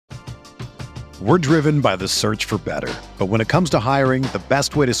We're driven by the search for better. But when it comes to hiring, the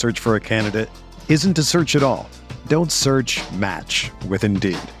best way to search for a candidate isn't to search at all. Don't search, match with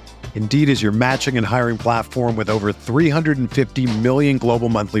Indeed. Indeed is your matching and hiring platform with over 350 million global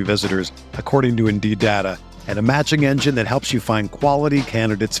monthly visitors, according to Indeed data, and a matching engine that helps you find quality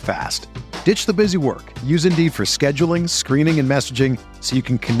candidates fast. Ditch the busy work. Use Indeed for scheduling, screening, and messaging so you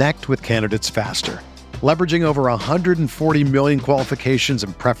can connect with candidates faster. Leveraging over 140 million qualifications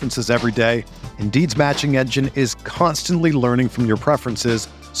and preferences every day, Indeed's matching engine is constantly learning from your preferences,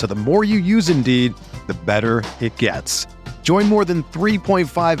 so the more you use Indeed, the better it gets. Join more than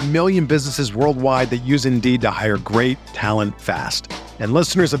 3.5 million businesses worldwide that use Indeed to hire great talent fast. And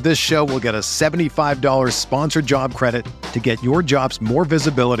listeners of this show will get a $75 sponsored job credit to get your jobs more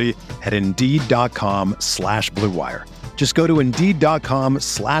visibility at Indeed.com/Blue Wire. Just go to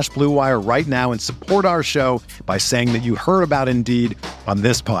Indeed.com/Blue Wire right now and support our show by saying that you heard about Indeed on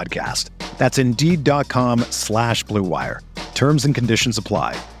this podcast. That's Indeed.com/Blue Wire. Terms and conditions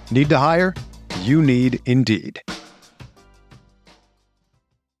apply. Need to hire? You need Indeed.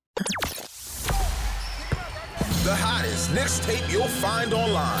 The hottest Knicks tape you'll find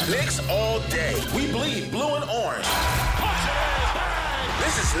online. Knicks all day. We bleed blue and orange.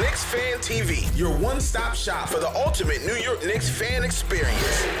 This is Knicks Fan TV, your one-stop shop for the ultimate New York Knicks fan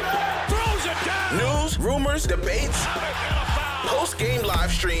experience. Throws it down. News, rumors, debates, post-game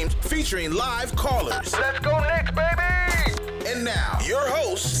live streams featuring live callers. Let's go Knicks, baby! And now, your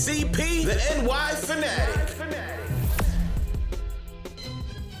host, CP, the NY Fanatic.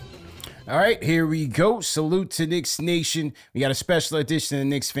 All right, here we go. Salute to Knicks Nation. We got a special edition of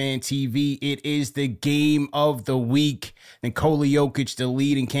Knicks Fan TV. It is the game of the week. Nikola Jokic, the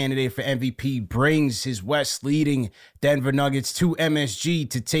leading candidate for MVP, brings his West leading Denver Nuggets to MSG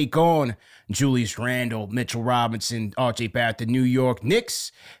to take on Julius Randle, Mitchell Robinson, RJ Barrett, the New York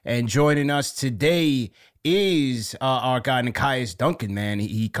Knicks. And joining us today is our guy Nekias Duncan, man.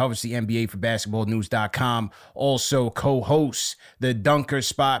 He covers the NBA for basketballnews.com. Also co-hosts the Dunker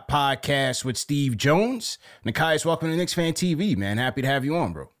Spot podcast with Steve Jones. Nekias, welcome to Knicks Fan TV, man. Happy to have you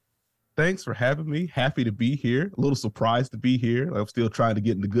on, bro. Thanks for having me. Happy to be here. A little surprised to be here. I'm still trying to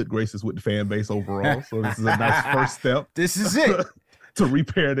get into good graces with the fan base overall. So this is a nice first step. This is it. To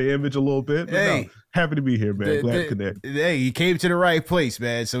repair the image a little bit. But hey, no, happy to be here, man. Glad to connect. Hey, you came to the right place,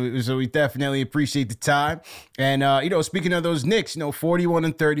 man. So we definitely appreciate the time. And, speaking of those Knicks,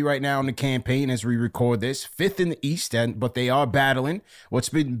 41-30 right now in the campaign as we record this. 5th in the East, but they are battling. What's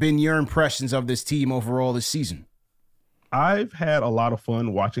been your impressions of this team overall this season? I've had a lot of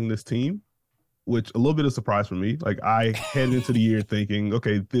fun watching this team, which a little bit of surprise for me. Like, I headed into the year thinking,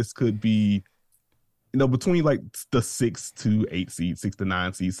 okay, this could be, between like the 6 to 8 seed, 6 to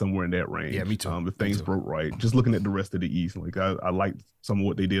 9 seed, somewhere in that range. Yeah, me too. If things broke right. Just looking at the rest of the East, like I liked some of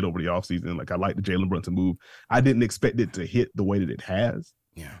what they did over the offseason. Like, I liked the Jalen Brunson move. I didn't expect it to hit the way that it has.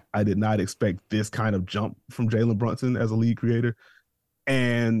 Yeah. I did not expect this kind of jump from Jalen Brunson as a lead creator.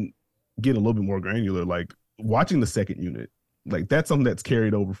 And get a little bit more granular, like watching the second unit, like that's something that's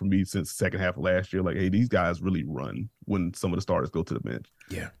carried over for me since the second half of last year. Like, hey, these guys really run when some of the starters go to the bench.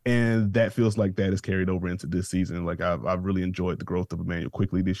 Yeah. And that feels like that is carried over into this season. Like, I've really enjoyed the growth of Emmanuel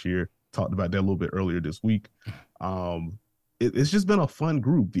Quickly this year. Talked about that a little bit earlier this week. It's just been a fun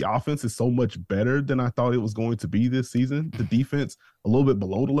group. The offense is so much better than I thought it was going to be this season. The defense, a little bit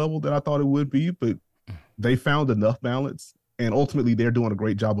below the level that I thought it would be, but they found enough balance. And ultimately, they're doing a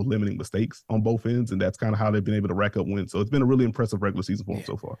great job of limiting mistakes on both ends, and that's kind of how they've been able to rack up wins. So it's been a really impressive regular season for them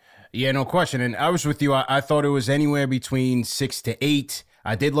so far. Yeah, no question. And I was with you. I thought it was anywhere between 6 to 8.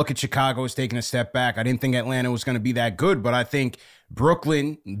 I did look at Chicago as taking a step back. I didn't think Atlanta was going to be that good, but I think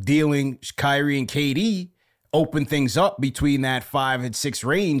Brooklyn dealing Kyrie and KD open things up between that 5 and 6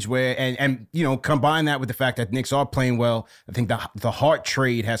 range where, and combine that with the fact that Knicks are playing well. I think the Hart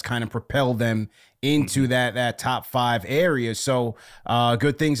trade has kind of propelled them into that top 5 area. So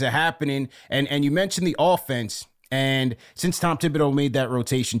good things are happening. And you mentioned the offense. And since Tom Thibodeau made that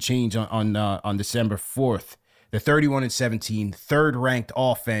rotation change on December 4th, the 31-17, third ranked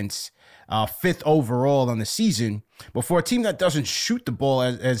offense, 5th overall on the season. But for a team that doesn't shoot the ball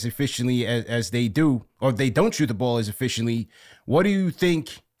as efficiently as they do, or they don't shoot the ball as efficiently, what do you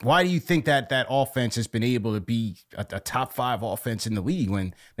think? Why do you think that offense has been able to be a top 5 offense in the league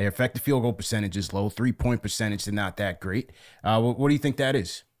when their effective field goal percentage is low, 3-point percentage is not that great? What do you think that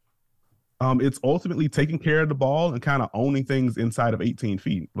is? It's ultimately taking care of the ball and kind of owning things inside of 18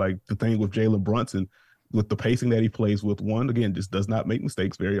 feet. Like the thing with Jalen Brunson, with the pacing that he plays with, 1, again, just does not make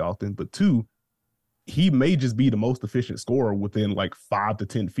mistakes very often, but 2, he may just be the most efficient scorer within like 5 to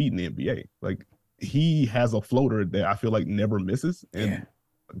 10 feet in the NBA. Like, he has a floater that I feel like never misses. And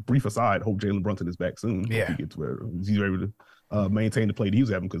brief aside, hope Jalen Brunson is back soon. Yeah. If he gets where he's able to maintain the play that he was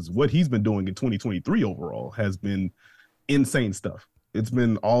having, because what he's been doing in 2023 overall has been insane stuff. It's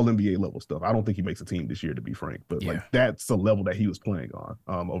been all NBA level stuff. I don't think he makes a team this year, to be frank, but like that's the level that he was playing on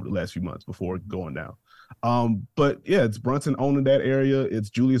over the last few months before going down. But yeah, it's Brunson owning that area. It's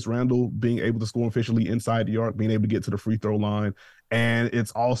Julius Randle being able to score efficiently inside the arc, being able to get to the free throw line. And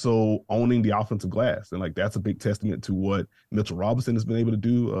it's also owning the offensive glass. And like, that's a big testament to what Mitchell Robinson has been able to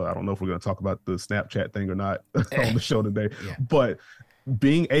do. I don't know if we're going to talk about the Snapchat thing or not on the show today, but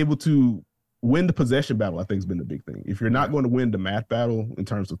being able to win the possession battle, I think, has been the big thing. If you're not going to win the math battle in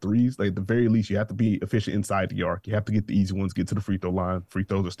terms of threes, like at the very least, you have to be efficient inside the arc. You have to get the easy ones, get to the free throw line. Free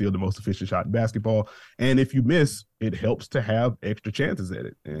throws are still the most efficient shot in basketball. And if you miss, it helps to have extra chances at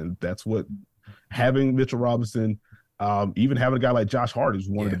it. And that's what having Mitchell Robinson, even having a guy like Josh Hart, who's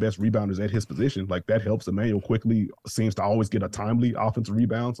one of the best rebounders at his position, like that helps. Emmanuel quickly seems to always get a timely offensive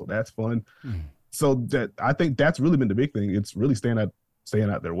rebound, so that's fun. So that I think that's really been the big thing. It's really staying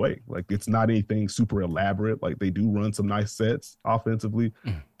out their way. Like, it's not anything super elaborate. Like, they do run some nice sets offensively,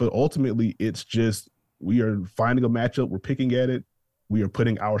 but ultimately it's just, we are finding a matchup, we're picking at it, we are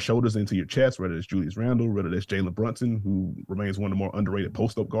putting our shoulders into your chest, whether it's Julius Randle, whether it's Jalen Brunson, who remains one of the more underrated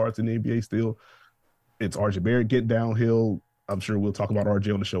post-up guards in the NBA still. It's RJ Barrett getting downhill. I'm sure we'll talk about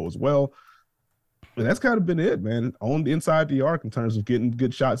RJ on the show as well. And that's kind of been it, man. On the inside the arc in terms of getting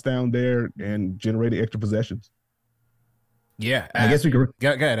good shots down there and generating extra possessions. Yeah. I guess we could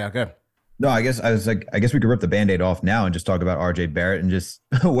go ahead, Al, go. No, I guess we could rip the Band-Aid off now and just talk about RJ Barrett and just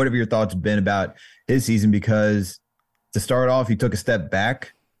what have your thoughts been about his season? Because to start off, he took a step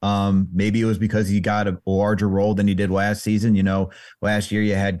back. Maybe it was because he got a larger role than he did last season. You know, last year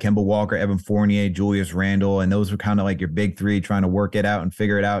you had Kemba Walker, Evan Fournier, Julius Randle, and those were kind of like your big three trying to work it out and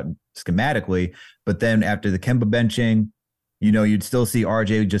figure it out schematically. But then after the Kemba benching, you know, you'd still see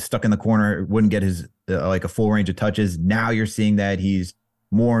RJ just stuck in the corner, wouldn't get his like a full range of touches. Now you're seeing that he's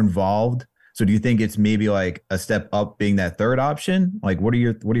more involved. So do you think it's maybe like a step up being that third option? Like, what are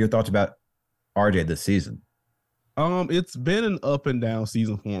your thoughts about RJ this season? It's been an up and down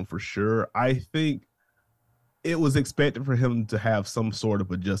season for him for sure. I think it was expected for him to have some sort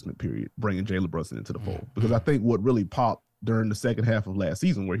of adjustment period, bringing Jalen Brunson into the fold, because I think what really popped during the second half of last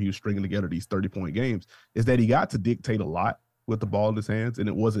season, where he was stringing together these 30-point games, is that he got to dictate a lot with the ball in his hands. And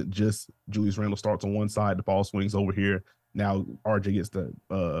it wasn't just Julius Randle starts on one side, the ball swings over here. Now RJ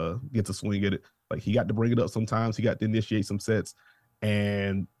gets a swing at it. Like, he got to bring it up sometimes. He got to initiate some sets,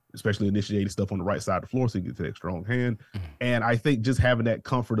 and especially initiating stuff on the right side of the floor so he gets that strong hand. And I think just having that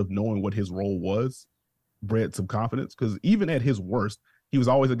comfort of knowing what his role was bred some confidence, because even at his worst, he was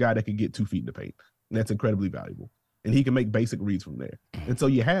always a guy that could get 2 feet in the paint. And that's incredibly valuable. And he can make basic reads from there. And so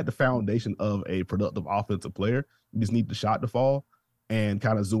you had the foundation of a productive offensive player. You just need the shot to fall, and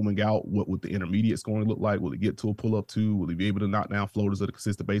kind of zooming out, what would the intermediate scoring look like? Will he get to a pull-up two? Will he be able to knock down floaters at a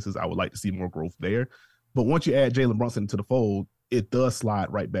consistent basis? I would like to see more growth there. But once you add Jalen Brunson into the fold, it does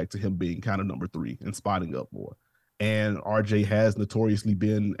slide right back to him being kind of number 3 and spotting up more. And RJ has notoriously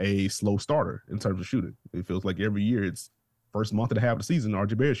been a slow starter in terms of shooting. It feels like every year, it's first month and a half of the season,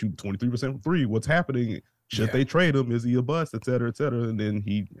 RJ Barrett shooting 23% from 3. What's happening? Should they trade him? Is he a bust? Et cetera, et cetera. And then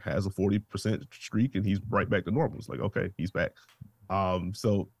he has a 40% streak and he's right back to normal. It's like, okay, he's back.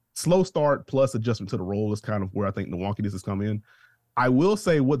 So slow start plus adjustment to the role is kind of where I think the wonkiness has come in. I will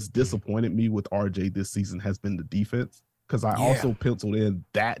say what's disappointed me with RJ this season has been the defense, because I also penciled in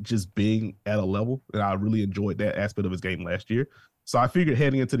that just being at a level, and I really enjoyed that aspect of his game last year. So I figured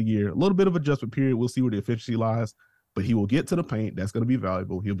heading into the year, a little bit of adjustment period. We'll see where the efficiency lies, but he will get to the paint. That's going to be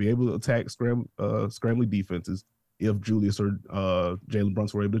valuable. He'll be able to attack scrambling defenses if Julius or Jalen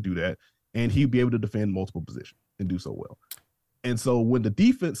Brunson were able to do that, and he'll be able to defend multiple positions and do so well. And so when the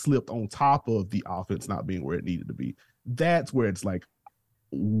defense slipped on top of the offense not being where it needed to be, that's where it's like,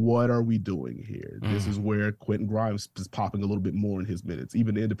 what are we doing here? This is where Quentin Grimes is popping a little bit more in his minutes,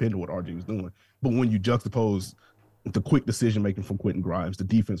 even independent of what RJ was doing. But when you juxtapose the quick decision-making from Quentin Grimes, the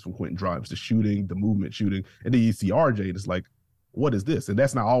defense from Quentin Grimes, the shooting, the movement shooting, and then you see RJ, and it's like, what is this? And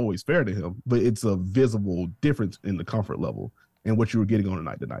that's not always fair to him, but it's a visible difference in the comfort level and what you were getting on a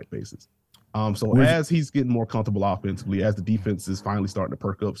night-to-night basis. So as he's getting more comfortable offensively, as the defense is finally starting to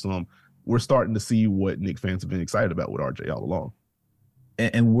perk up some, we're starting to see what Knicks fans have been excited about with RJ all along.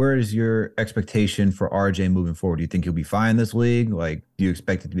 And where is your expectation for RJ moving forward? Do you think he'll be fine in this league? Like, do you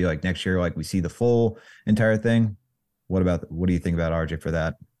expect it to be like next year, like we see the full entire thing? What do you think about RJ for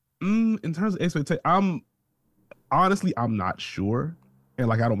that? In terms of expectation, I'm not sure. And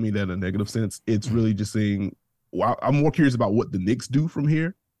like, I don't mean that in a negative sense. It's really just saying, well, I'm more curious about what the Knicks do from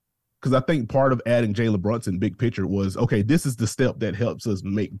here because I think part of adding Jalen Brunson big picture was, okay, this is the step that helps us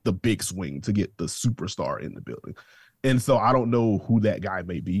make the big swing to get the superstar in the building. And so I don't know who that guy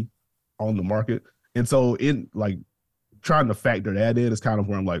may be on the market. And so in like trying to factor that in is kind of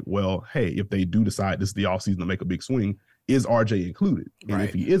where I'm like, well, hey, if they do decide this is the offseason to make a big swing, is RJ included? And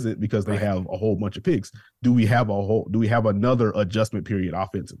if he isn't, because they have a whole bunch of picks, do we have another adjustment period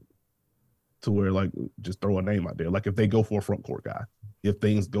offensively to where, like, just throw a name out there? Like if they go for a front court guy, if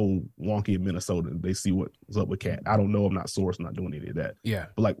things go wonky in Minnesota, they see what's up with Cat. I don't know. I'm not sourced, not doing any of that. Yeah.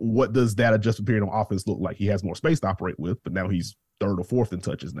 But like, what does that adjustment period on offense look like? He has more space to operate with, but now he's third or fourth in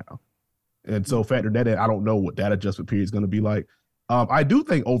touches now. And so factor that in, I don't know what that adjustment period is going to be like. I do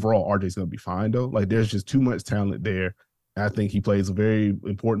think overall RJ's going to be fine though. Like there's just too much talent there. I think he plays a very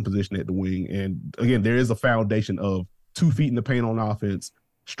important position at the wing. And again, there is a foundation of 2 feet in the paint on offense,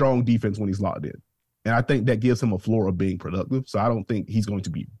 strong defense when he's locked in. And I think that gives him a floor of being productive. So I don't think he's going to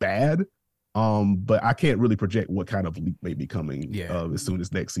be bad. But I can't really project what kind of leap may be coming as soon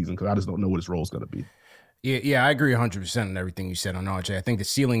as next season, because I just don't know what his role is going to be. Yeah, I agree 100% on everything you said on RJ. I think the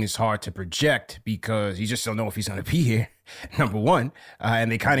ceiling is hard to project because you just don't know if he's going to be here, number one.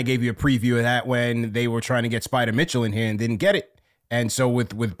 And they kind of gave you a preview of that when they were trying to get Spider Mitchell in here and didn't get it. And so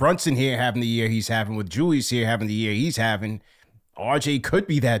with Brunson here having the year he's having, with Julius here having the year he's having, RJ could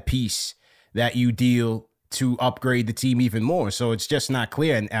be that piece that you deal to upgrade the team even more. So it's just not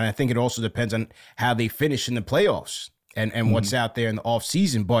clear. And I think it also depends on how they finish in the playoffs. And what's out there in the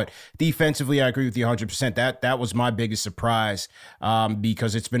offseason. But defensively, I agree with you 100%. That was my biggest surprise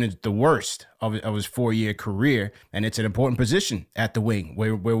because it's been the worst of his 4-year career, and it's an important position at the wing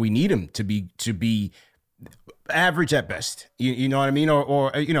where we need him to be average at best. You know what I mean?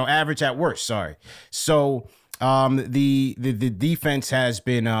 Or average at worst, sorry. So the defense has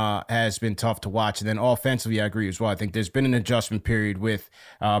been tough to watch, and then offensively, I agree as well. I think there's been an adjustment period with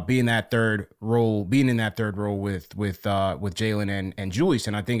being in that third role with Jalen and Julius,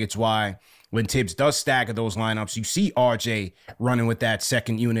 and I think it's why when Tibbs does stagger those lineups, you see RJ running with that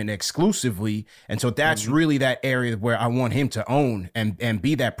second unit exclusively, and so that's really that area where I want him to own and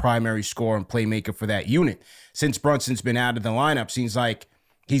be that primary scorer and playmaker for that unit. Since Brunson's been out of the lineup, seems like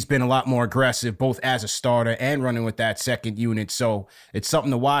he's been a lot more aggressive, both as a starter and running with that second unit. So it's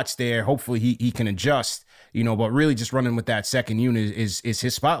something to watch there. Hopefully he can adjust, but really just running with that second unit is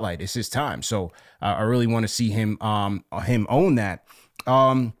his spotlight. It's his time. So I really want to see him own that.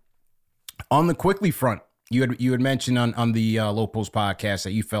 On the Quickly front, you had mentioned on the Low Post podcast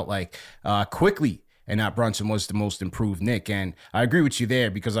that you felt like Quickly and not Brunson was the most improved Knick. And I agree with you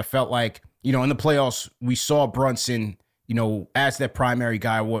there because I felt like, in the playoffs, we saw Brunson as that primary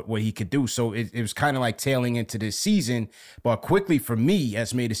guy, what he could do. So it was kind of like tailing into this season, but Quickly for me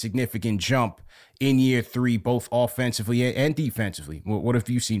has made a significant jump in year 3, both offensively and defensively. What have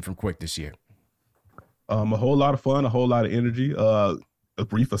you seen from Quick this year? A whole lot of fun, a whole lot of energy. A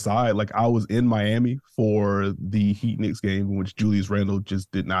brief aside, like I was in Miami for the Heat Knicks game in which Julius Randle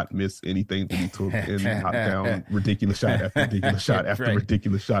just did not miss anything that he took and knocked down ridiculous shot after ridiculous shot after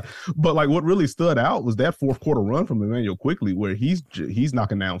ridiculous shot. But like what really stood out was that fourth quarter run from Emmanuel Quickly, where he's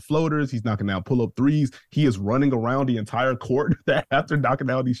knocking down floaters, he's knocking down pull-up threes, he is running around the entire court after knocking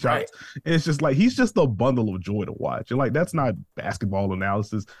down these shots. Right. And it's just like he's just a bundle of joy to watch. And like that's not basketball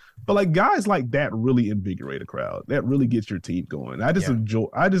analysis, but like guys like that really invigorate a crowd. That really gets your team going. I just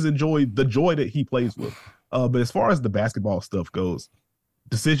enjoy the joy that he plays with. But as far as the basketball stuff goes,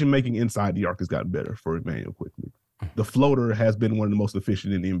 decision making inside the arc has gotten better for Emmanuel Quickly. The floater has been one of the most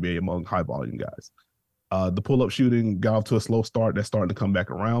efficient in the NBA among high volume guys. The pull up shooting got off to a slow start. That's starting to come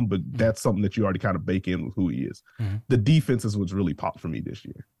back around, but that's something that you already kind of bake in with who he is. The defense is what's really popped for me this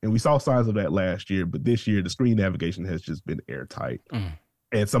year, and we saw signs of that last year. But this year, the screen navigation has just been airtight.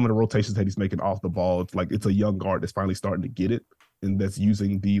 And some of the rotations that he's making off the ball, it's like it's a young guard that's finally starting to get it, and that's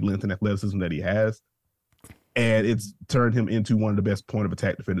using the length and athleticism that he has. And it's turned him into one of the best point of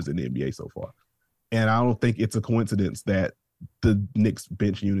attack defenders in the NBA so far. And I don't think it's a coincidence that the Knicks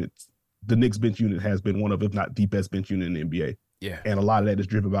bench unit has been one of, if not the best bench unit in the NBA. Yeah. And a lot of that is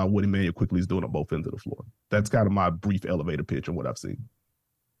driven by what Emmanuel Quickly is doing on both ends of the floor. That's kind of my brief elevator pitch on what I've seen.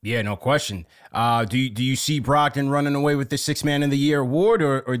 Yeah, no question. Do you see Brogdon running away with the 6th Man of the Year award,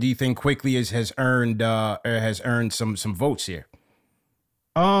 or do you think Quickly has earned some votes here?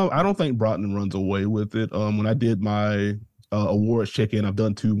 I don't think Brogdon runs away with it. When I did my awards check-in, I've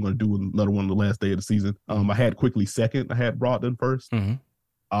done 2. I'm going to do another one on the last day of the season. I had Quickly second. I had Brogdon first.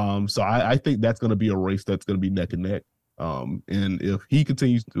 So I think that's going to be a race that's going to be neck and neck. And if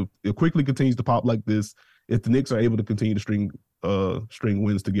Quickly continues to pop like this, if the Knicks are able to continue to string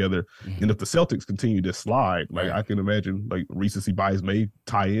wins together, and if the Celtics continue to slide, like I can imagine, like recency bias may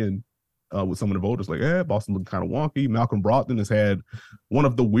tie in with some of the voters. Like, Boston looking kind of wonky. Malcolm Brogdon has had one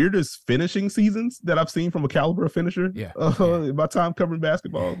of the weirdest finishing seasons that I've seen from a caliber of finisher. In my time covering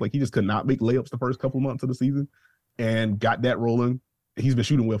basketball. Like, he just could not make layups the first couple of months of the season and got that rolling. He's been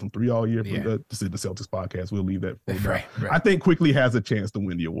shooting well from three all year. This is the Celtics podcast. We'll leave that for right. I think Quickly has a chance to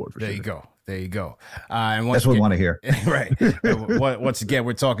win the award for sure. There you go. And that's what we want to hear. Right. Once again,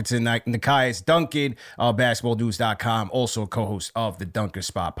 we're talking to Nekias Duncan, basketballnews.com, also a co-host of the Duncan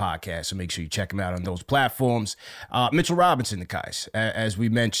Spot podcast. So make sure you check him out on those platforms. Mitchell Robinson, Nekias, as we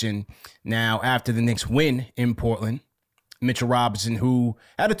mentioned, now after the Knicks win in Portland, Mitchell Robinson, who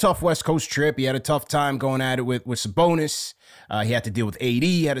had a tough West Coast trip. He had a tough time going at it with Sabonis. He had to deal with AD.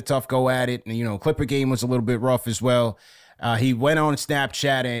 He had a tough go at it. And, Clipper game was a little bit rough as well. He went on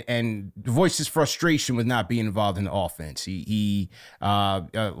Snapchat and voiced his frustration with not being involved in the offense. He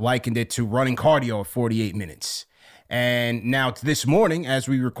likened it to running cardio at 48 minutes. And now this morning, as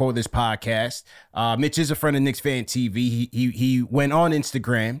we record this podcast, Mitch is a friend of Knicks Fan TV. He went on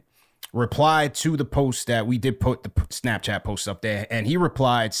Instagram, replied to the post that we did put the Snapchat post up there. And he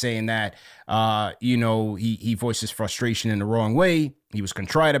replied saying that, he voiced his frustration in the wrong way. He was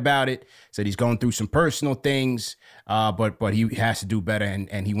contrite about it, said he's going through some personal things, but he has to do better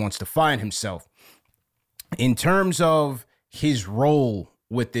and he wants to find himself. In terms of his role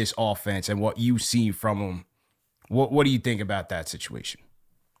with this offense and what you see from him, what do you think about that situation?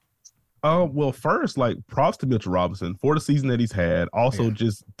 Well, first, props to Mitchell Robinson for the season that he's had. Also,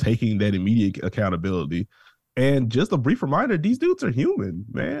 just taking that immediate accountability. And just a brief reminder, these dudes are human,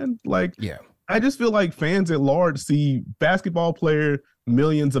 man. I just feel like fans at large see basketball player,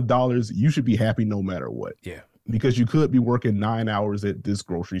 millions of dollars. You should be happy no matter what. Yeah. Because you could be working 9 hours at this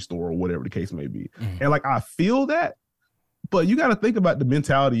grocery store or whatever the case may be. Mm-hmm. And I feel that, but you got to think about the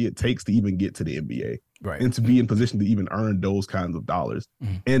mentality it takes to even get to the NBA. Right. And to be in position to even earn those kinds of dollars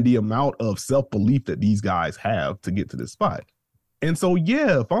and the amount of self-belief that these guys have to get to this spot. And so,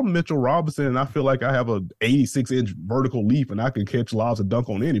 if I'm Mitchell Robinson and I feel like I have a 86-inch vertical leap and I can catch lobs and dunk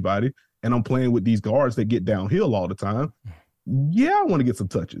on anybody, and I'm playing with these guards that get downhill all the time, I want to get some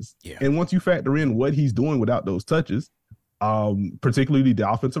touches. Yeah. And once you factor in what he's doing without those touches, particularly the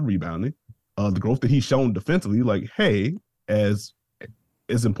offensive rebounding, the growth that he's shown defensively,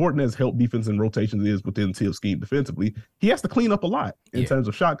 as important as help defense and rotations is within Tibbs' scheme defensively, he has to clean up a lot in terms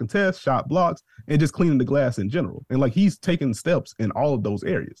of shot contests, shot blocks, and just cleaning the glass in general. And he's taken steps in all of those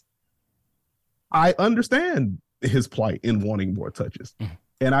areas. I understand his plight in wanting more touches. Mm-hmm.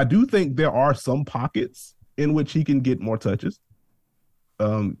 And I do think there are some pockets in which he can get more touches.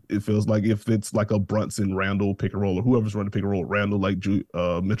 It feels like if it's a Brunson, Randall pick and roll, or whoever's running pick and roll, Randall,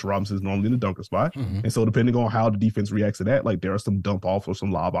 Mitchell Robinson is normally in the dunker spot. Mm-hmm. And so depending on how the defense reacts to that, there are some dump off or some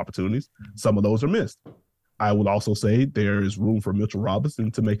lob opportunities. Some of those are missed. I would also say there is room for Mitchell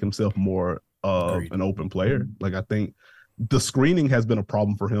Robinson to make himself more an open player. I think the screening has been a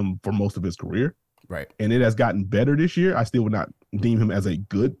problem for him for most of his career. Right. And it has gotten better this year. I still would not deem him as a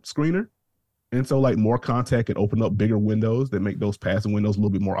good screener. And so, more contact can open up bigger windows that make those passing windows a little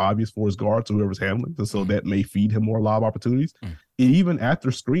bit more obvious for his guards, whoever's handling. And so that may feed him more lob opportunities. And even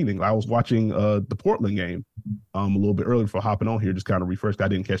after screening, I was watching the Portland game a little bit earlier before hopping on here, just kind of refreshed. I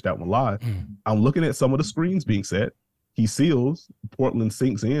didn't catch that one live. I'm looking at some of the screens being set. He seals. Portland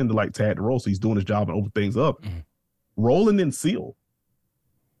sinks in to tag the roll. So he's doing his job and open things up. Roll and then seal.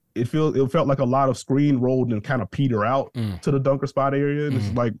 It felt like a lot of screen rolled and kind of peter out to the dunker spot area. And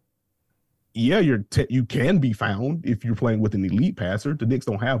it's you can be found if you're playing with an elite passer. The Knicks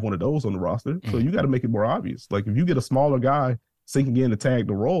don't have one of those on the roster. So you got to make it more obvious. If you get a smaller guy sinking in to tag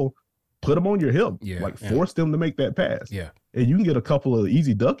the roll, put him on your hip. Force them to make that pass. Yeah. And you can get a couple of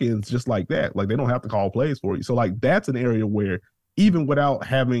easy duck-ins just like that. They don't have to call plays for you. So that's an area where even without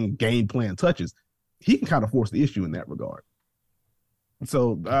having game plan touches, he can kind of force the issue in that regard.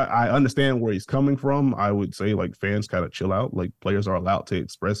 So I understand where he's coming from. I would say fans kind of chill out. Players are allowed to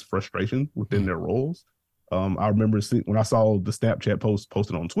express frustration within their roles. I remember when I saw the Snapchat post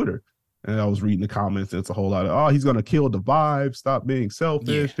posted on Twitter, and I was reading the comments. And it's a whole lot of he's gonna kill the vibe. Stop being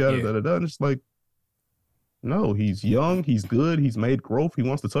selfish. And it's no, he's young. He's good. He's made growth. He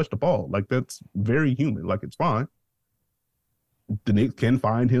wants to touch the ball. That's very human. It's fine. The Knicks can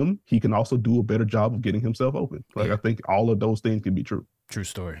find him. He can also do a better job of getting himself open. I think all of those things can be true. True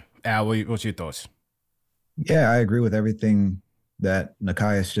story. Al, what's your thoughts? Yeah, I agree with everything that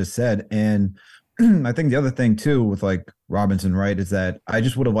Nekias just said. And I think the other thing too with Robinson, right, is that I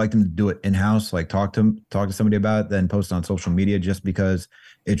just would have liked him to do it in-house, talk to somebody about it, then post on social media, just because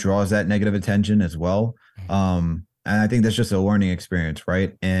it draws that negative attention as well. And I think that's just a learning experience,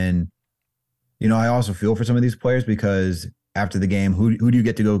 right? And, I also feel for some of these players because after the game, who do you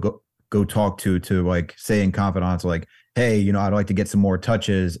get to go go talk to like say in confidence, like, hey, you know, I'd like to get some more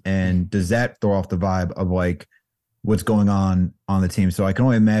touches. And does that throw off the vibe of like what's going on the team? So I can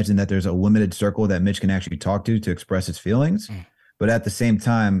only imagine that there's a limited circle that Mitch can actually talk to express his feelings. But at the same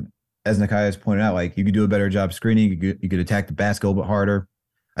time, as Nekias pointed out, like you could do a better job screening. You could attack the basket a little bit harder.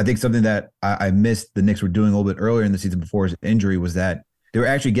 I think something that I missed the Knicks were doing a little bit earlier in the season before his injury was that they were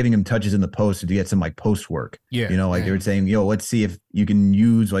actually giving him touches in the post to get some like post work. Yeah. You know, like they were saying, let's see if you can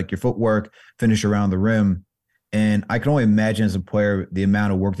use like your footwork, finish around the rim. And I can only imagine as a player, the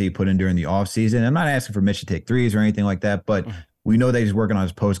amount of work that he put in during the offseason. I'm not asking for Mitch to take threes or anything like that, but we know that he's working on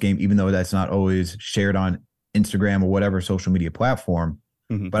his post game, even though that's not always shared on Instagram or whatever social media platform.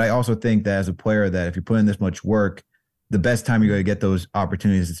 But I also think that as a player, that if you put in this much work, the best time you're going to get those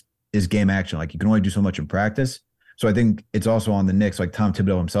opportunities is game action. Like you can only do so much in practice. So I think it's also on the Knicks, like Tom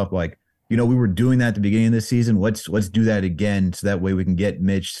Thibodeau himself, like, you know, we were doing that at the beginning of this season. Let's do that again. So that way we can get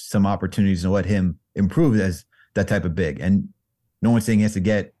Mitch some opportunities and let him improve as that type of big. And no one's saying he has to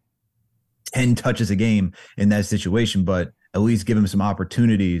get 10 touches a game in that situation, but at least give him some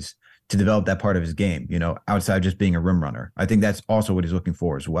opportunities to develop that part of his game, you know, outside of just being a rim runner. I think that's also what he's looking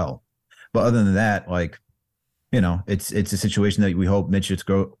for as well. But other than that, like, you know, it's a situation that we hope Mitch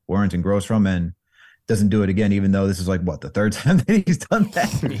learns and grows from and doesn't do it again, even though this is like, what, the third time that he's done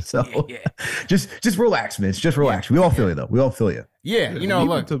that? So just relax, Mitch. Just relax. We all feel you, though. We all feel you. Yeah, you know,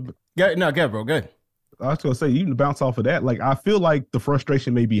 look. Good, bro. Good. I was going to say, even to bounce off of that, like, I feel like the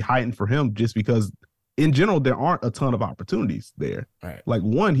frustration may be heightened for him just because, in general, there aren't a ton of opportunities there. Right. Like,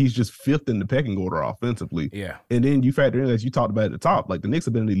 one, he's just fifth in the pecking order offensively. Yeah. And then you factor in, as you talked about at the top, like, the Knicks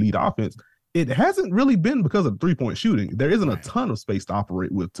have been the lead offense. It hasn't really been because of three-point shooting. There isn't a ton of space to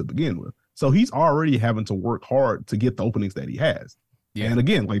operate with to begin with. So he's already having to work hard to get the openings that he has. Yeah. And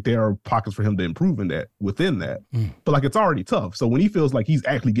again, like there are pockets for him to improve in that within that. But like it's already tough. So when he feels like he's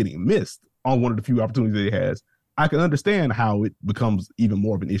actually getting missed on one of the few opportunities that he has, I can understand how it becomes even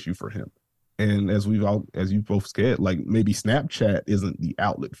more of an issue for him. And as you both said, like maybe Snapchat isn't the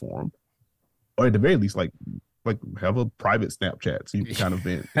outlet for him. Or at the very least, like have a private Snapchat so you can kind of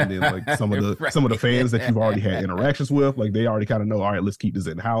vent. And then like some of the fans that you've already had interactions with, like they already kind of know, all right, let's keep this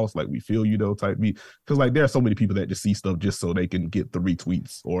in house. Like we feel you though type beat. Because like there are so many people that just see stuff just so they can get the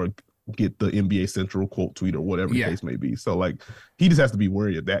retweets or get the NBA Central quote tweet or whatever the case may be. So like he just has to be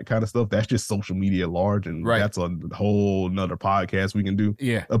wary of that kind of stuff. That's just social media at large. And that's a whole nother podcast we can do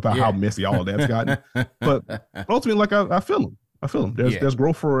about how messy all of that's gotten. But ultimately, like I feel him. There's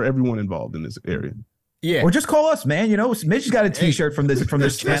growth for everyone involved in this area. Yeah. Or just call us, man. You know, Mitch's got a T-shirt from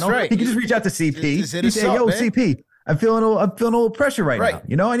this channel. Right. He can just reach out to CP. He say, yo, man. CP, I'm feeling a little pressure right now.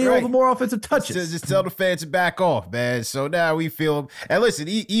 You know, I need a little more offensive touches. Just tell the fans to back off, man. So now we feel, and listen,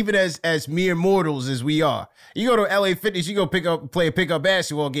 even as mere mortals as we are, you go to LA Fitness, you go play a pickup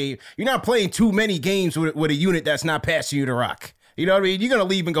basketball game. You're not playing too many games with a unit that's not passing you the rock. You know what I mean? You're going to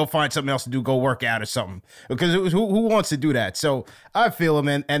leave and go find something else to do, go work out or something. Because who wants to do that? So I feel him.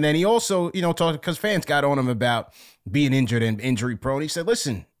 And then he also, you know, talked because fans got on him about being injured and injury prone. He said,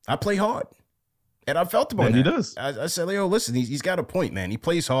 listen, I play hard. And I felt him on that. He does. I said, yo, listen, he's got a point, man. He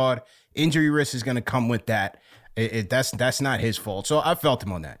plays hard. Injury risk is going to come with that. That's not his fault. So I felt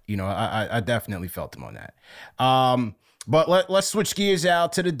him on that. You know, I definitely felt him on that. But let's switch gears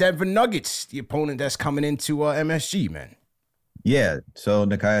out to the Denver Nuggets, the opponent that's coming into MSG, man. Yeah. So,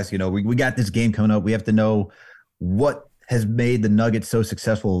 Nekias, you know, we got this game coming up. We have to know what has made the Nuggets so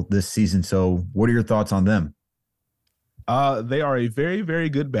successful this season. So what are your thoughts on them? They are a very, very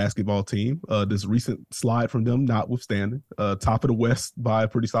good basketball team. This recent slide from them notwithstanding, top of the West by a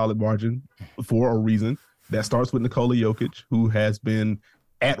pretty solid margin for a reason. That starts with Nikola Jokic, who has been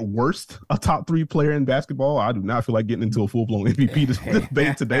at worst a top 3 player in basketball. I do not feel like getting into a full-blown MVP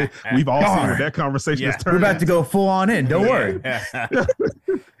debate today. We've all seen what that conversation has turned. We're about to go full on in. Don't worry.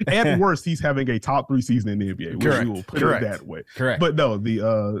 At worst, he's having a top 3 season in the NBA. Correct. We will put it that way. Correct. But no,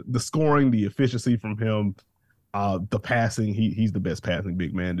 the scoring, the efficiency from him, the passing, he's the best passing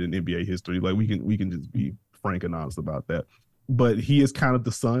big man in NBA history. Like we can just be frank and honest about that. But he is kind of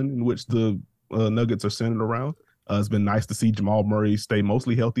the sun in which the Nuggets are centered around. It's been nice to see Jamal Murray stay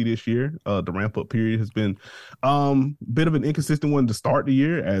mostly healthy this year. The ramp-up period has been a bit of an inconsistent one to start the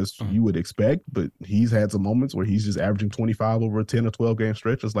year, as you would expect, but he's had some moments where he's just averaging 25 over a 10 or 12-game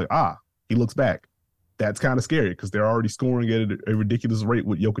stretch. It's like, he looks back. That's kind of scary because they're already scoring at a ridiculous rate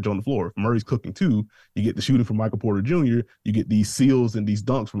with Jokic on the floor. If Murray's cooking too, you get the shooting from Michael Porter Jr., you get these steals and these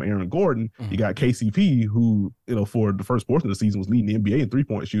dunks from Aaron Gordon. You got KCP, who, you know, for the first portion of the season was leading the NBA in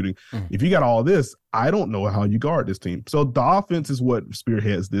three-point shooting. If you got all this, I don't know how you guard this team. So the offense is what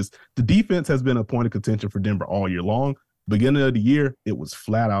spearheads this. The defense has been a point of contention for Denver all year long. Beginning of the year, it was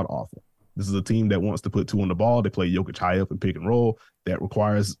flat out awful. This is a team that wants to put two on the ball. They play Jokic high up and pick and roll. That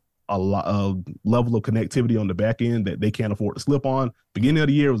requires a lot of level of connectivity on the back end that they can't afford to slip on. Beginning of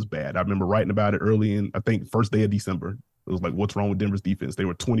the year was bad. I remember writing about it early in, I think, first day of December. It was like, what's wrong with Denver's defense? They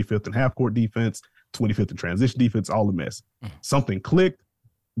were 25th in half-court defense, 25th in transition defense, all a mess. Something clicked.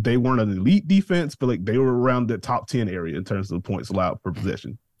 They weren't an elite defense, but like they were around the top 10 area in terms of points allowed per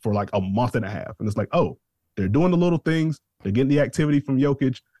possession for like a month and a half. And it's like, oh, they're doing the little things. They're getting the activity from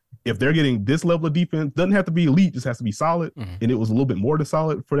Jokic. If they're getting this level of defense, doesn't have to be elite, just has to be solid. And it was a little bit more than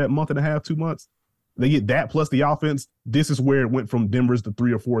solid for that month and a half, 2 months. They get that plus the offense. This is where it went from Denver's the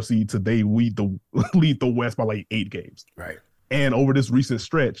 3 or 4 seed to they lead the West by like 8 games. Right. And over this recent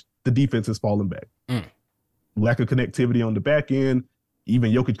stretch, the defense has fallen back. Lack of connectivity on the back end,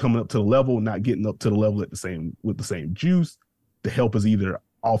 even Jokic coming up to the level, not getting up to the level with the same juice. The help is either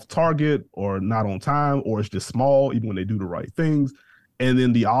off target or not on time, or it's just small, even when they do the right things. And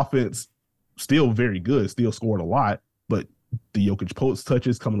then the offense, still very good, still scored a lot, but the Jokic post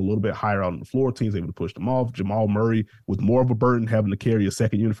touches coming a little bit higher out on the floor. Teams able to push them off. Jamal Murray with more of a burden, having to carry a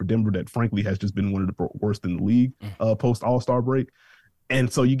second unit for Denver that frankly has just been one of the worst in the league post All-Star break.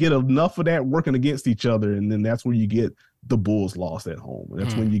 And so you get enough of that working against each other, and then that's where you get the Bulls loss at home. And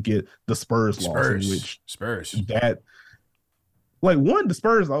that's when you get the Spurs loss, in which that. Like, the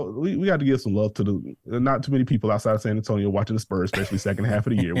Spurs, we got to give some love to not too many people outside of San Antonio watching the Spurs, especially second half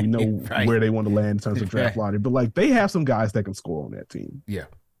of the year. We know where they want to land in terms of draft lottery, but like they have some guys that can score on that team. Yeah.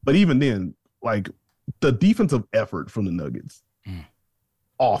 But even then, like the defensive effort from the Nuggets,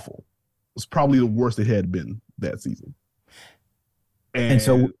 awful. It was probably the worst it had been that season. And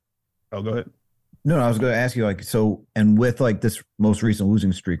so, go ahead. No, I was going to ask you, like, so, and with like this most recent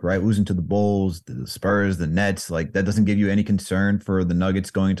losing streak, right? Losing to the Bulls, the Spurs, the Nets, like that doesn't give you any concern for the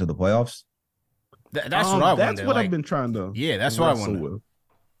Nuggets going to the playoffs? That's what I wonder. That's what I've been trying to. Yeah, that's what I wonder.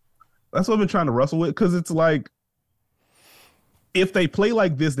 That's what I've been trying to wrestle with, because it's like, if they play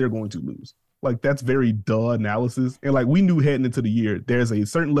like this, they're going to lose. Like, that's very duh analysis. And like, we knew heading into the year, there's a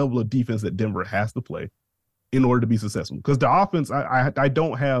certain level of defense that Denver has to play in order to be successful. Because the offense, I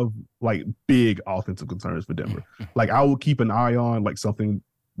don't have like big offensive concerns for Denver. Like, I will keep an eye on like something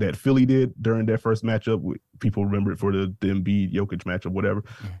that Philly did during their first matchup. People remember it for the Embiid Jokic matchup, whatever.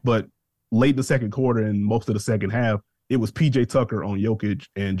 But late in the second quarter and most of the second half, it was PJ Tucker on Jokic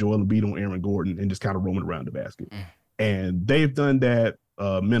and Joel Embiid on Aaron Gordon and just kind of roaming around the basket. And they've done that.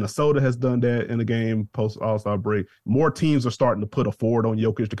 Minnesota has done that in the game post All-Star break. More teams are starting to put a forward on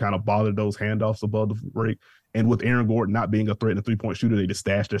Jokic to kind of bother those handoffs above the break. And with Aaron Gordon not being a threat and a three-point shooter, they just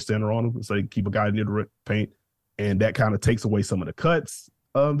stash their center on him so they can keep a guy near the paint. And that kind of takes away some of the cuts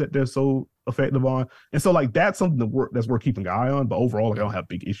that they're so effective on. And so, like, that's something that's worth keeping an eye on. But overall, like, I don't have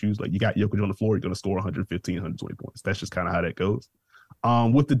big issues. Like, you got Jokic on the floor, you're going to score 115, 120 points. That's just kind of how that goes.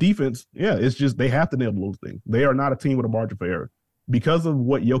 With the defense, yeah, it's just they have to nail the little thing. They are not a team with a margin for error. Because of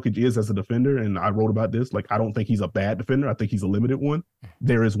what Jokic is as a defender, and I wrote about this, like, I don't think he's a bad defender. I think he's a limited one.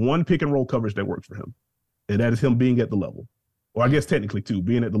 There is one pick and roll coverage that works for him, and that is him being at the level. Or I guess technically, too,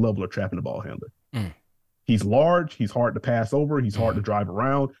 being at the level of trapping the ball handler. He's large. He's hard to pass over. He's hard to drive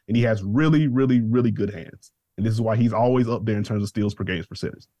around, and he has really, really, really good hands. And this is why he's always up there in terms of steals per games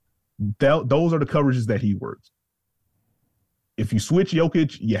percentage. Those are the coverages that he works. If you switch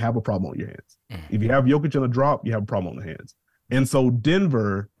Jokic, you have a problem on your hands. If you have Jokic in a drop, you have a problem on the hands. And so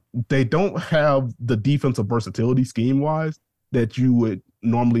Denver, they don't have the defensive versatility scheme-wise that you would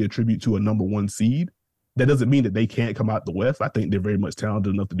normally attribute to a number one seed. That doesn't mean that they can't come out the West. I think they're very much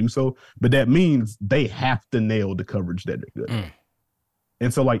talented enough to do so. But that means they have to nail the coverage that they're good at.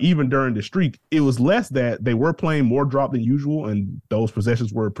 And so, like, even during the streak, it was less that they were playing more drop than usual, and those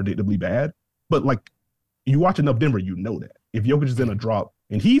possessions were predictably bad. But, like, you watch enough Denver, you know that. If Jokic is in a drop,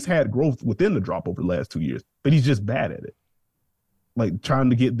 and he's had growth within the drop over the last 2 years, but he's just bad at it. Like, trying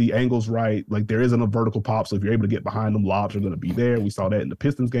to get the angles right. Like, there isn't a vertical pop, so if you're able to get behind them, lobs are going to be there. We saw that in the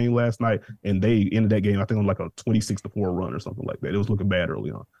Pistons game last night, and they ended that game, I think, on like a 26-4 run or something like that. It was looking bad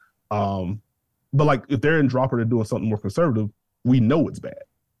early on. But, like, if they're in drop or they're doing something more conservative, we know it's bad.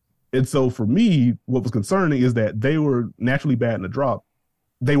 And so, for me, what was concerning is that they were naturally bad in the drop.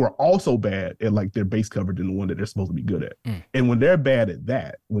 They were also bad at, like, their base coverage in the one that they're supposed to be good at. And when they're bad at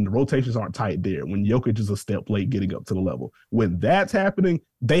that, when the rotations aren't tight there, when Jokic is a step late getting up to the level, when that's happening,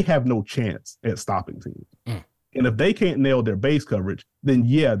 they have no chance at stopping teams. And if they can't nail their base coverage, then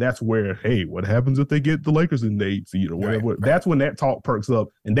yeah, that's where, hey, what happens if they get the Lakers in the 8th seed or whatever? Right. That's when that talk perks up,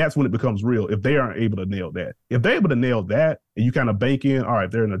 and that's when it becomes real if they aren't able to nail that. If they're able to nail that, and you kind of bank in, all right,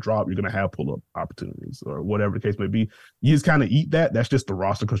 they're in a drop, you're going to have pull-up opportunities or whatever the case may be. You just kind of eat that. That's just the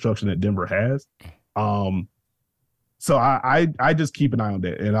roster construction that Denver has. So I just keep an eye on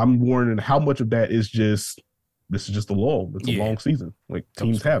that, and I'm wondering how much of that is this is just a lull. It's a long season. Like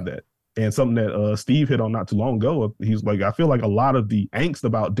teams have that, and something that Steve hit on not too long ago. He's like, I feel like a lot of the angst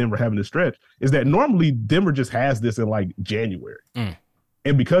about Denver having this stretch is that normally Denver just has this in like January,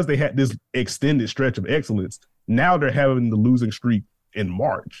 and because they had this extended stretch of excellence, now they're having the losing streak in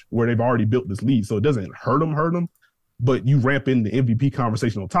March where they've already built this lead. So it doesn't hurt them, but you ramp in the MVP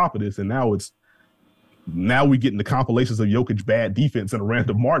conversation on top of this, and now we get into compilations of Jokic bad defense in a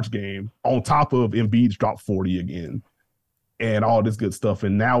random March game on top of Embiid's dropped 40 again and all this good stuff.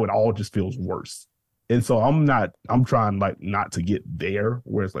 And now it all just feels worse. And so I'm trying like not to get there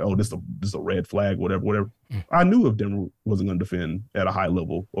where it's like, oh, this is a red flag, whatever. I knew if Denver wasn't going to defend at a high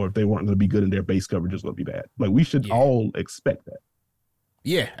level or if they weren't going to be good in their base coverage, it's going to be bad. Like we should all expect that.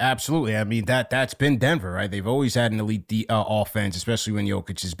 Yeah, absolutely. I mean, that's been Denver, right? They've always had an elite offense, especially when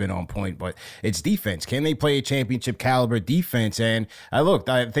Jokic has been on point, but it's defense. Can they play a championship caliber defense? And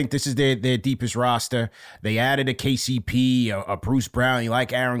I think this is their deepest roster. They added a KCP, a Bruce Brown. You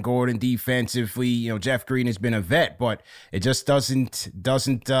like Aaron Gordon defensively. You know, Jeff Green has been a vet, but it just doesn't,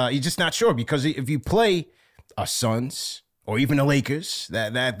 you're just not sure because if you play a Suns, or even the Lakers,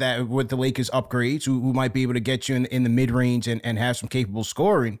 that with the Lakers upgrades, who might be able to get you in the mid-range and have some capable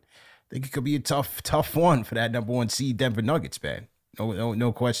scoring, I think it could be a tough one for that number one seed Denver Nuggets, man.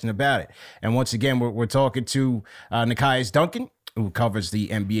 No question about it. And once again, we're talking to Nekias Duncan, who covers the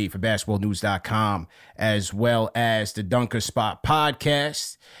NBA for basketballnews.com, as well as the Dunker Spot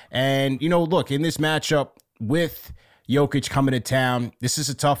podcast. And, look, in this matchup with Jokic coming to town, this is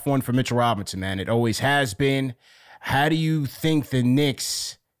a tough one for Mitchell Robinson, man. It always has been. How do you think the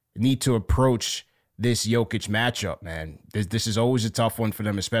Knicks need to approach this Jokic matchup, man? This is always a tough one for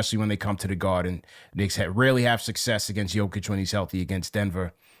them, especially when they come to the Garden. Knicks rarely have success against Jokic when he's healthy against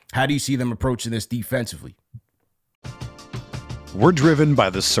Denver. How do you see them approaching this defensively? We're driven by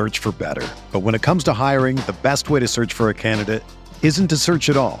the search for better. But when it comes to hiring, the best way to search for a candidate isn't to search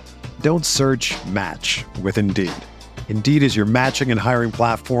at all. Don't search, match with Indeed. Indeed is your matching and hiring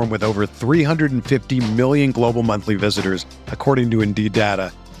platform with over 350 million global monthly visitors, according to Indeed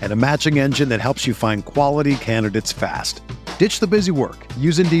data, and a matching engine that helps you find quality candidates fast. Ditch the busy work.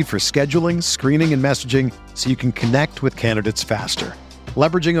 Use Indeed for scheduling, screening, and messaging so you can connect with candidates faster.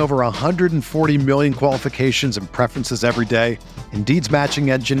 Leveraging over 140 million qualifications and preferences every day, Indeed's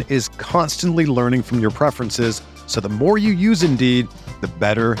matching engine is constantly learning from your preferences, so the more you use Indeed, the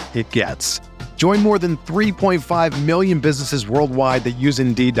better it gets. Join more than 3.5 million businesses worldwide that use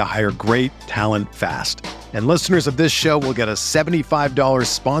Indeed to hire great talent fast. And listeners of this show will get a $75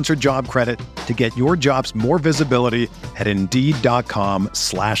 sponsored job credit to get your jobs more visibility at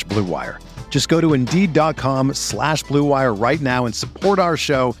Indeed.com/Blue Wire. Just go to Indeed.com/Blue Wire right now and support our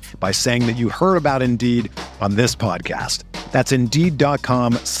show by saying that you heard about Indeed on this podcast. That's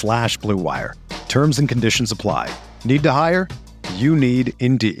Indeed.com/Blue Wire. Terms and conditions apply. Need to hire? You need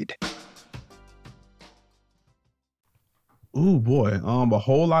Indeed. Ooh, boy. A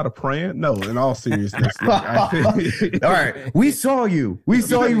whole lot of praying. No, in all seriousness. All right. We saw you. We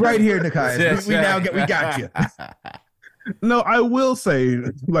saw you right here, Nekias. We got you. No, I will say,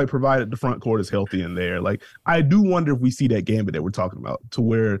 like, provided the front court is healthy in there, like, I do wonder if we see that gambit that we're talking about to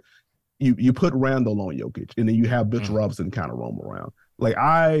where you put Randall on Jokic and then you have Mitchell Robinson kind of roam around. Like,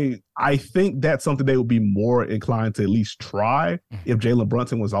 I think that's something they would be more inclined to at least try if Jalen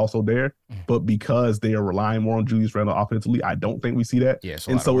Brunson was also there. But because they are relying more on Julius Randle offensively, I don't think we see that. Yeah,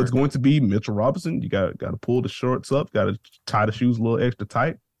 and so it's going to be Mitchell Robinson. You got to pull the shorts up, got to tie the shoes a little extra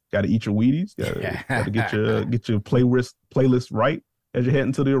tight, got to eat your Wheaties, got to get your playlist right as you head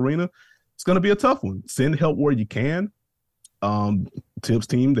into the arena. It's going to be a tough one. Send help where you can. Tibbs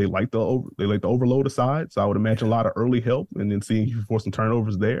team, they like the overload aside, so I would imagine a lot of early help and then seeing you force some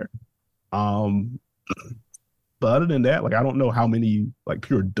turnovers there. But other than that, like, I don't know how many like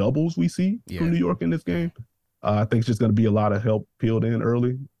pure doubles we see from New York in this game. I think it's just going to be a lot of help peeled in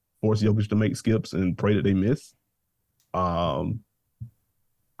early, force Jokic to make skips and pray that they miss.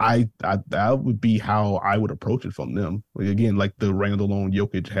 That would be how I would approach it from them. Like, again, like the Randall on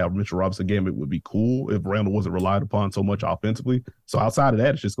Jokic, have Mitchell Robinson game, it would be cool if Randall wasn't relied upon so much offensively. So outside of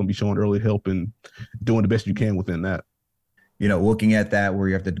that, it's just going to be showing early help and doing the best you can within that. Looking at that where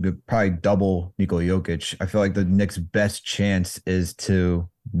you have to probably double Nikola Jokic, I feel like the Knicks' best chance is to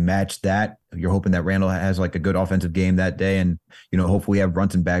match that. You're hoping that Randall has like a good offensive game that day and, hopefully have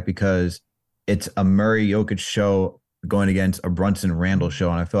Brunson back because it's a Murray Jokic show going against a Brunson Randall show.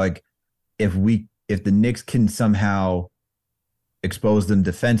 And I feel like if the Knicks can somehow expose them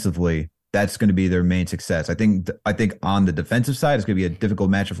defensively, that's going to be their main success. I think on the defensive side, it's going to be a difficult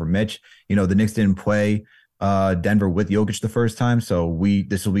matchup for Mitch. The Knicks didn't play Denver with Jokic the first time. So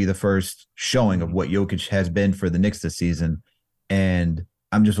this will be the first showing of what Jokic has been for the Knicks this season. And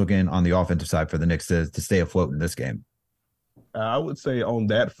I'm just looking on the offensive side for the Knicks to stay afloat in this game. I would say on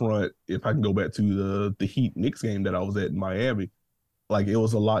that front, if I can go back to the Heat Knicks game that I was at in Miami, like it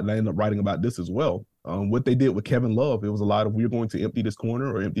was a lot, and I ended up writing about this as well. What they did with Kevin Love, it was a lot of, we're going to empty this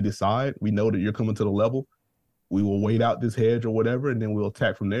corner or empty this side. We know that you're coming to the level. We will wait out this hedge or whatever, and then we'll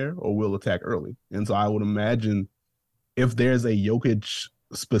attack from there, or we'll attack early. And so I would imagine if there's a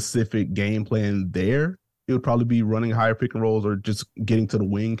Jokic-specific game plan there, it would probably be running higher pick and rolls or just getting to the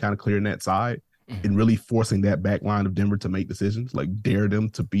wing, kind of clearing that side, and really forcing that back line of Denver to make decisions, like dare them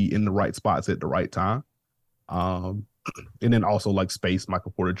to be in the right spots at the right time. And then also like space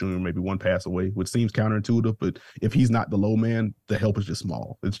Michael Porter Jr. maybe one pass away, which seems counterintuitive, but if he's not the low man, the help is just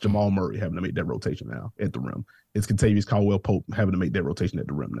small. It's Jamal Murray having to make that rotation now at the rim. It's Kentavious Caldwell-Pope having to make that rotation at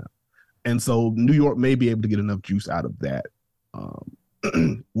the rim now. And so New York may be able to get enough juice out of that.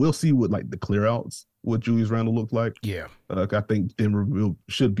 We'll see what like the clear outs, what Julius Randle looked like. Yeah. I think Denver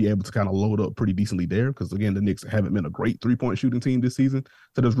should be able to kind of load up pretty decently there because, again, the Knicks haven't been a great three-point shooting team this season.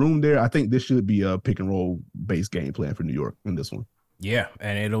 So there's room there. I think this should be a pick-and-roll-based game plan for New York in this one. Yeah,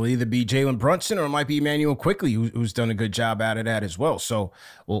 and it'll either be Jalen Brunson or it might be Emmanuel Quickley, who's done a good job out of that as well. So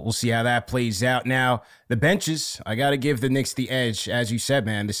we'll see how that plays out. Now, the benches, I got to give the Knicks the edge. As you said,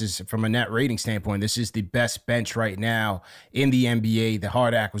 man, this is, from a net rating standpoint, this is the best bench right now in the NBA. The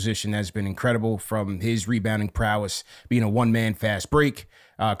Hart acquisition has been incredible from his rebounding prowess, being a one-man fast break.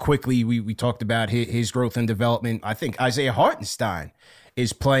 Quickly, we talked about his growth and development. I think Isaiah Hartenstein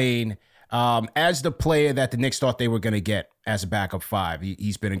is playing as the player that the Knicks thought they were going to get as a backup five.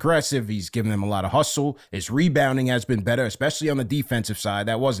 He's been aggressive. He's given them a lot of hustle. His rebounding has been better, especially on the defensive side.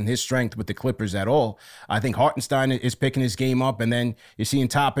 That wasn't his strength with the Clippers at all. I think Hartenstein is picking his game up, and then you're seeing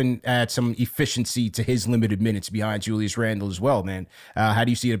Toppin add some efficiency to his limited minutes behind Julius Randle as well, man. How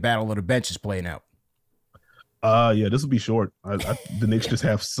do you see the battle of the benches playing out? Yeah, this will be short. The Knicks just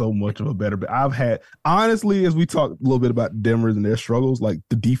have so much of a better. I've had, honestly, as we talked a little bit about Denver and their struggles, like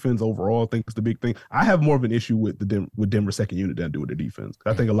the defense overall, I think is the big thing. I have more of an issue with Denver's second unit than I do with the defense.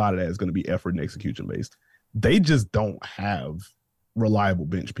 I think a lot of that is going to be effort and execution based. They just don't have reliable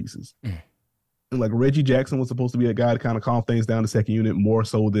bench pieces. And like Reggie Jackson was supposed to be a guy to kind of calm things down the second unit more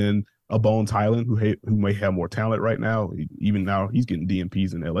so than a Bones Highland, who may have more talent right now. Even now, he's getting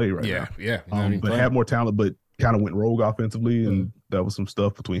DMPs in LA right now. Yeah. But have more talent, but kind of went rogue offensively, and that was some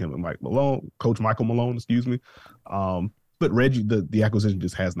stuff between him and Coach Michael Malone, excuse me. But Reggie, the acquisition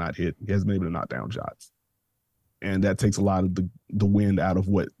just has not hit. He hasn't been able to knock down shots. And that takes a lot of the wind out of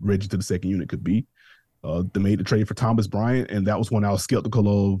what Reggie to the second unit could be. They made the trade for Thomas Bryant, and that was one I was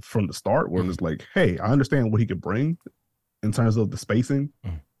skeptical of from the start, where it was like, hey, I understand what he could bring in terms of the spacing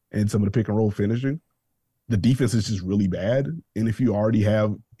and some of the pick and roll finishing. The defense is just really bad. And if you already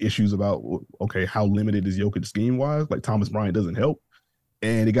have issues about, okay, how limited is Jokic scheme-wise, like Thomas Bryant doesn't help.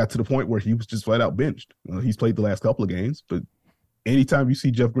 And it got to the point where he was just flat out benched. He's played the last couple of games, but anytime you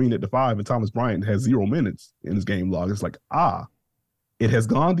see Jeff Green at the 5 and Thomas Bryant has 0 minutes in his game log, it's like, it has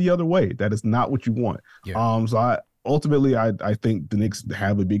gone the other way. That is not what you want. Yeah. So I think the Knicks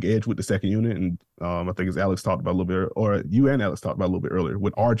have a big edge with the second unit, and I think as Alex talked about a little bit, or you and Alex talked about a little bit earlier,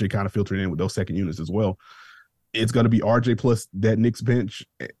 with RJ kind of filtering in with those second units as well. It's going to be RJ plus that Knicks bench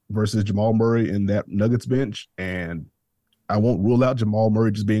versus Jamal Murray and that Nuggets bench, and I won't rule out Jamal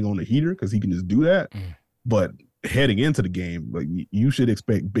Murray just being on the heater because he can just do that. But heading into the game, like you should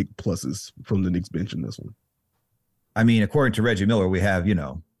expect big pluses from the Knicks bench in this one. I mean, according to Reggie Miller, we have,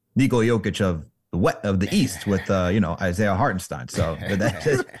 Nikola Jokic of the East with, Isaiah Hartenstein. So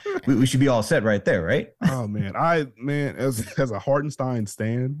we should be all set right there, right? Oh, man. As a Hartenstein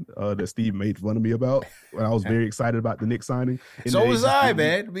stan that Steve made fun of me about, when I was very excited about the Knicks signing. So was I,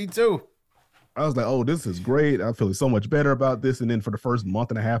 man. Me too. I was like, oh, this is great. I'm feeling so much better about this. And then for the first month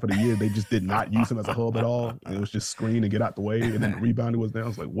and a half of the year, they just did not use him as a hub at all. And it was just screen and get out the way. And then the rebounding was down. I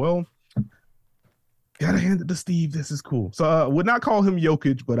was like, well, gotta hand it to Steve. This is cool. So I would not call him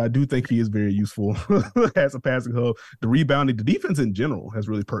Jokic, but I do think he is very useful as a passing hub. The rebounding, the defense in general has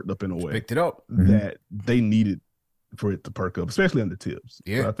really perked up in a way. Picked it up. That they needed for it to perk up, especially on the tips.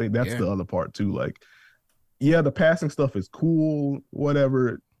 Yeah. So I think that's the other part too. Like, yeah, the passing stuff is cool,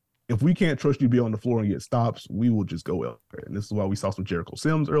 whatever. If we can't trust you to be on the floor and get stops, we will just go elsewhere. And this is why we saw some Jericho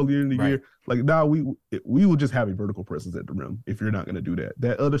Sims earlier in the year. Like, we will just have a vertical presence at the rim if you're not going to do that.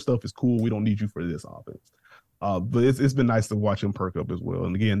 That other stuff is cool. We don't need you for this offense. But it's been nice to watch him perk up as well.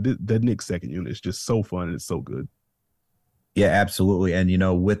 And again, the Knicks second unit is just so fun and it's so good. Yeah, absolutely.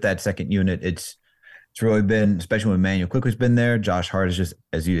 And, with that second unit, it's really been, especially when Emmanuel Quickley's been there, Josh Hart is just,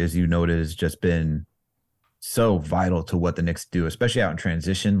 as you noted, has just been so vital to what the Knicks do, especially out in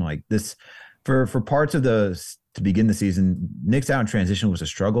transition. Like this, for parts of to begin the season, Knicks out in transition was a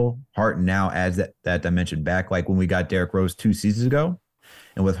struggle. Hart now adds that dimension back, like when we got Derrick Rose 2 seasons ago.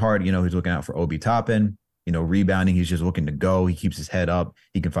 And with Hart, he's looking out for Obi Toppin, rebounding. He's just looking to go. He keeps his head up.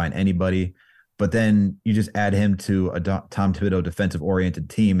 He can find anybody. But then you just add him to a Tom Thibodeau defensive-oriented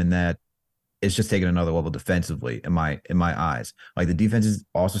team, and that it's just taken another level defensively in my eyes. Like the defense has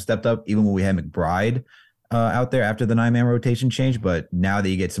also stepped up, even when we had McBride out there after the 9-man rotation change. But now that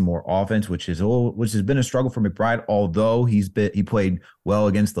you get some more offense, which has been a struggle for McBride, although he played well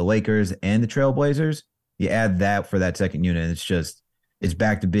against the Lakers and the Trailblazers, you add that for that second unit, and it's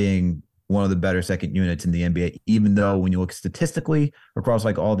back to being one of the better second units in the NBA, even though when you look statistically across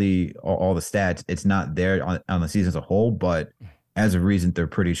like all the stats, it's not there on the season as a whole, but as a reason, they're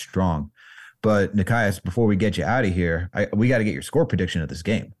pretty strong. But Nekias, before we get you out of here, we got to get your score prediction of this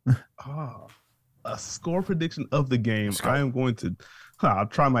game. A score prediction of the game. I am going to I'll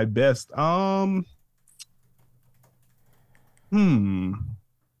try my best.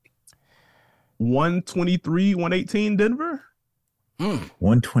 123, 118 Denver.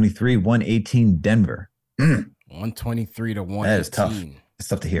 123, 118 Denver. 123 to 118. That is tough. It's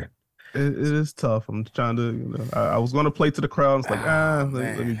tough to hear. It is tough. I'm trying to, I was going to play to the crowd. It's like,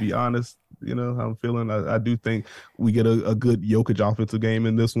 let me be honest. How I'm feeling. I do think we get a good Jokic offensive game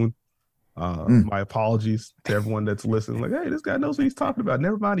in this one. My apologies to everyone that's listening. Like, hey, this guy knows what he's talking about.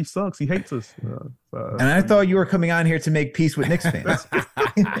 Never mind, he sucks. He hates us. And I thought you were coming on here to make peace with Knicks fans.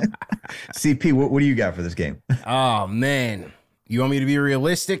 CP, what do you got for this game? Oh man, you want me to be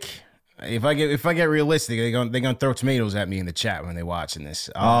realistic? If I get realistic, they're gonna throw tomatoes at me in the chat when they're watching this.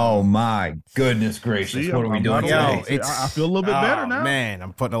 Oh my goodness gracious! See, what are we doing today? I feel a little bit better now. Man,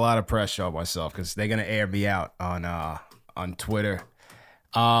 I'm putting a lot of pressure on myself because they're gonna air me out on Twitter.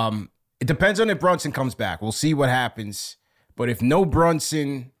 It depends on if Brunson comes back. We'll see what happens. But if no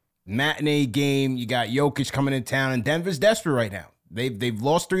Brunson, matinee game, you got Jokic coming in town, and Denver's desperate right now. They've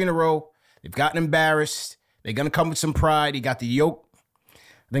lost 3 in a row. They've gotten embarrassed. They're gonna come with some pride. You got the yoke.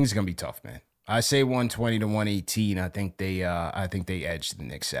 I think it's gonna be tough, man. I say 120 to 118. I think they edged the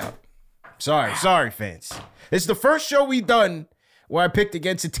Knicks out. Sorry, fans. It's the first show we've done where I picked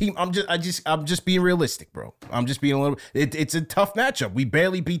against a team. I'm just being realistic, bro. I'm just being a little. It's a tough matchup. We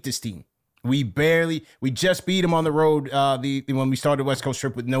barely beat this team. We just beat them on the road. When we started West Coast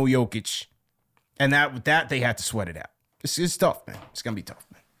trip with no Jokic, and that they had to sweat it out. It's tough, man. It's gonna be tough,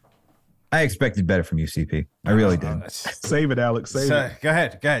 man. I expected better from you, CP. I really did. Save it, Alex. Save it. Go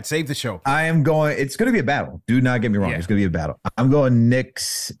ahead. Save the show. I am going. It's going to be a battle. Do not get me wrong. Yeah. It's going to be a battle. I'm going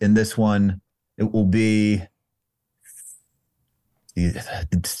Knicks in this one. It will be.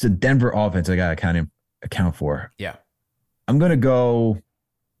 It's the Denver offense I got to account for. Yeah. I'm going to go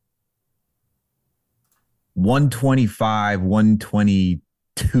 125,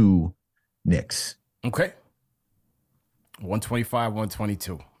 122 Knicks. Okay. 125,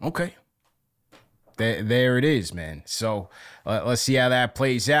 122. Okay. There it is, man. So let's see how that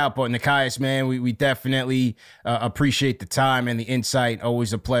plays out. But Nekias, man, we definitely appreciate the time and the insight.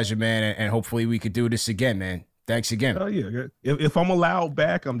 Always a pleasure, man. And hopefully we could do this again, man. Thanks again. Yeah. If I'm allowed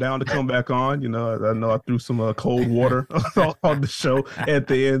back, I'm down to come back on. I know I threw some cold water on the show at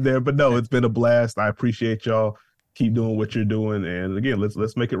the end there. But no, it's been a blast. I appreciate y'all. Keep doing what you're doing. And again,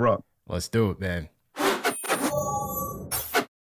 let's make it rock. Let's do it, man.